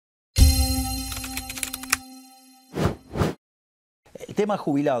tema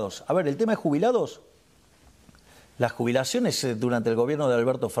jubilados. A ver, el tema de jubilados, las jubilaciones durante el gobierno de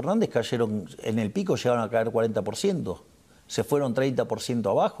Alberto Fernández cayeron, en el pico llegaron a caer 40%. Se fueron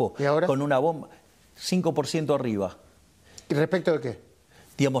 30% abajo. ¿Y ahora? Con una bomba, 5% arriba. ¿Y respecto de qué?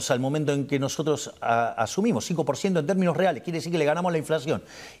 Digamos, al momento en que nosotros asumimos 5% en términos reales, quiere decir que le ganamos la inflación.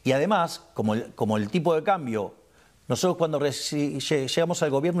 Y además, como el tipo de cambio, nosotros cuando llegamos al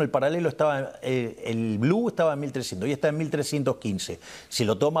gobierno, el paralelo estaba, el blue estaba en 1.300, hoy está en 1.315. Si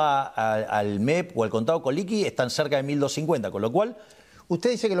lo toma al MEP o al contado con liqui, están cerca de 1.250, con lo cual...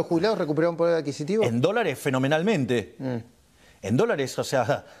 ¿Usted dice que los jubilados recuperaron poder adquisitivo? En dólares, fenomenalmente. En dólares, o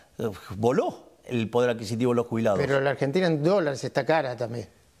sea, voló el poder adquisitivo de los jubilados. Pero la Argentina en dólares está cara también.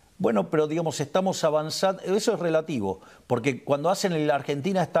 Bueno, pero digamos, estamos avanzando, eso es relativo, porque cuando hacen la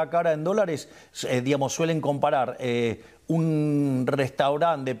Argentina está cara en dólares, digamos, suelen comparar un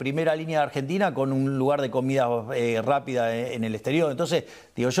restaurante de primera línea de Argentina con un lugar de comida rápida en el exterior. Entonces,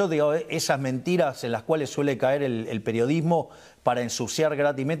 digo, esas mentiras en las cuales suele caer el periodismo para ensuciar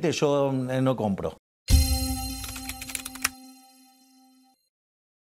gratis, yo no compro.